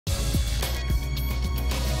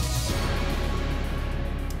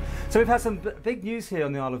So we've had some big news here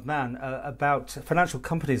on the Isle of Man about financial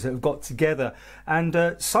companies that have got together, and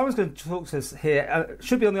Simon's going to talk to us here.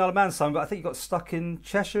 Should be on the Isle of Man, Simon, but I think you got stuck in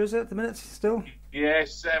Cheshire, is it, at the minute still?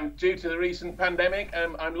 Yes, due to the recent pandemic,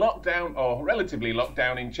 I'm locked down, or relatively locked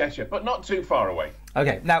down in Cheshire, but not too far away.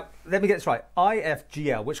 OK, now, let me get this right.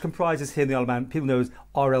 IFGL, which comprises here in the Isle of Man, people know as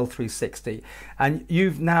RL360, and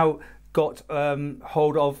you've now got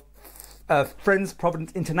hold of Friends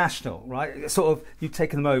Provident International, right? Sort of, you've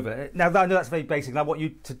taken them over. Now, I know that's very basic, and I want you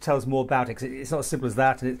to tell us more about it, because it's not as simple as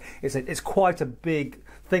that, and it's quite a big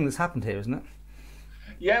thing that's happened here, isn't it?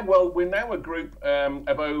 Yeah, well, we're now a group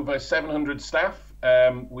of over 700 staff.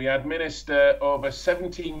 We administer over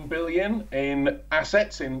 17 billion in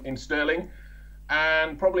assets in sterling,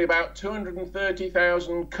 and probably about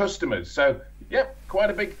 230,000 customers. So, yeah, quite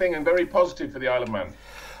a big thing and very positive for the Isle of Man.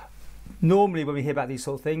 Normally, when we hear about these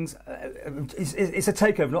sort of things, it's a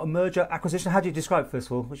takeover, not a merger, acquisition. How do you describe it, first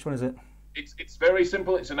of all? Which one is it? It's very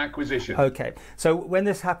simple. It's an acquisition. OK. So when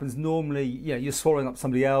this happens, normally you're swallowing up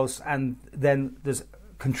somebody else, and then there's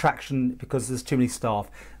contraction because there's too many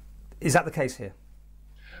staff. Is that the case here?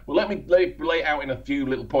 Well, let me lay it out in a few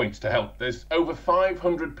little points to help. There's over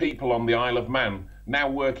 500 people on the Isle of Man now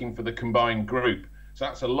working for the combined group. So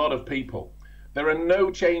that's a lot of people. There are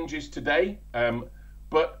no changes today.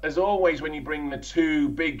 But as always, when you bring the two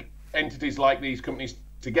big entities like these companies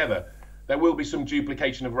together, there will be some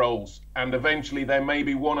duplication of roles, and eventually there may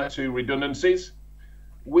be one or two redundancies.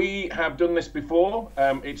 We have done this before.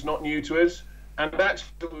 It's not new to us. And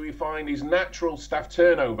actually what we find is natural staff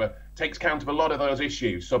turnover takes count of a lot of those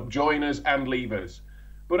issues, subjoiners and leavers.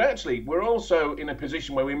 But actually, we're also in a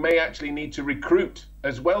position where we may actually need to recruit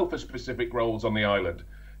as well for specific roles on the island.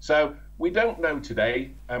 So we don't know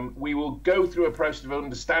today. We will go through a process of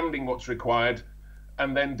understanding what's required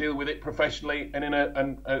and then deal with it professionally and in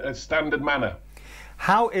a standard manner.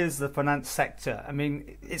 How is the finance sector? I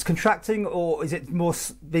mean, it's contracting, or is it more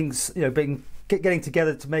getting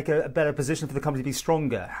together to make a better position for the company to be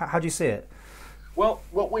stronger? How do you see it? Well,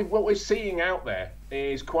 what we're seeing out there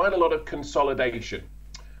is quite a lot of consolidation.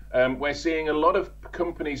 We're seeing a lot of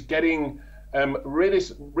companies getting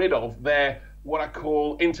rid of their what I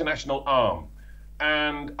call international arm,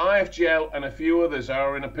 and IFGL and a few others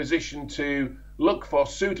are in a position to look for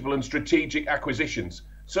suitable and strategic acquisitions.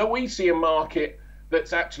 So we see a market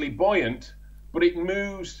that's actually buoyant, but it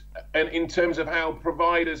moves in terms of how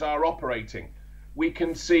providers are operating. We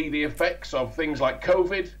can see the effects of things like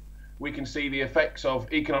COVID, we can see the effects of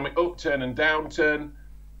economic upturn and downturn,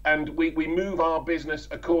 and we move our business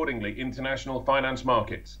accordingly, international finance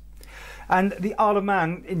markets. And the Isle of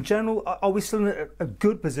Man, in general, are we still in a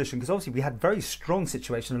good position? Because obviously we had a very strong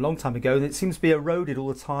situation a long time ago, and it seems to be eroded all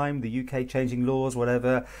the time, the UK changing laws,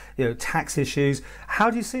 whatever, tax issues. How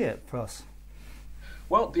do you see it for us?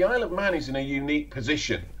 Well, the Isle of Man is in a unique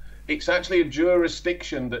position. It's actually a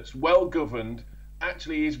jurisdiction that's well governed,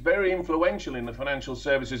 actually is very influential in the financial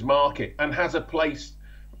services market, and has a place,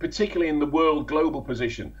 particularly in the world global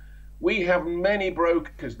position. We have many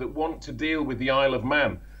brokers that want to deal with the Isle of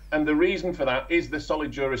Man. And the reason for that is the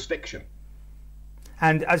solid jurisdiction.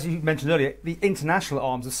 And as you mentioned earlier, the international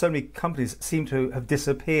arms of so many companies seem to have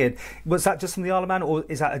disappeared. Was that just from the Isle of Man, or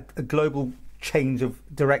is that a global change of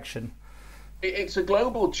direction? It's a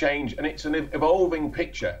global change, and it's an evolving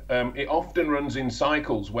picture. It often runs in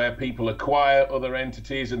cycles where people acquire other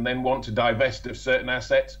entities and then want to divest of certain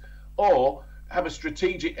assets, or have a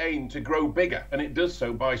strategic aim to grow bigger, and it does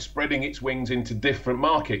so by spreading its wings into different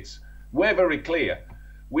markets. We're very clear.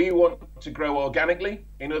 We want to grow organically,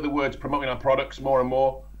 in other words, promoting our products more and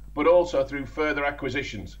more, but also through further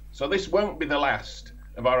acquisitions. So this won't be the last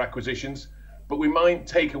of our acquisitions, but we might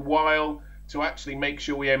take a while to actually make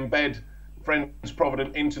sure we embed Friends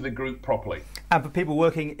Provident into the group properly. And for people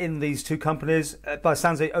working in these two companies, by the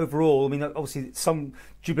sounds of it, overall, I mean, obviously some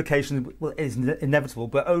duplication is inevitable,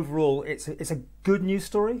 but overall, it's a good news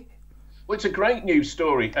story? Well, it's a great news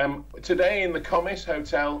story. Today in the Comis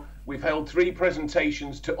Hotel, we've held 3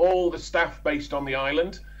 presentations to all the staff based on the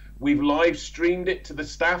island. We've live streamed it to the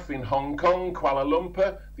staff in Hong Kong, Kuala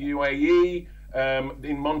Lumpur, the UAE,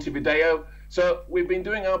 in Montevideo. So we've been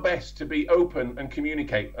doing our best to be open and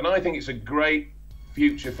communicate. And I think it's a great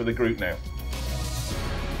future for the group now.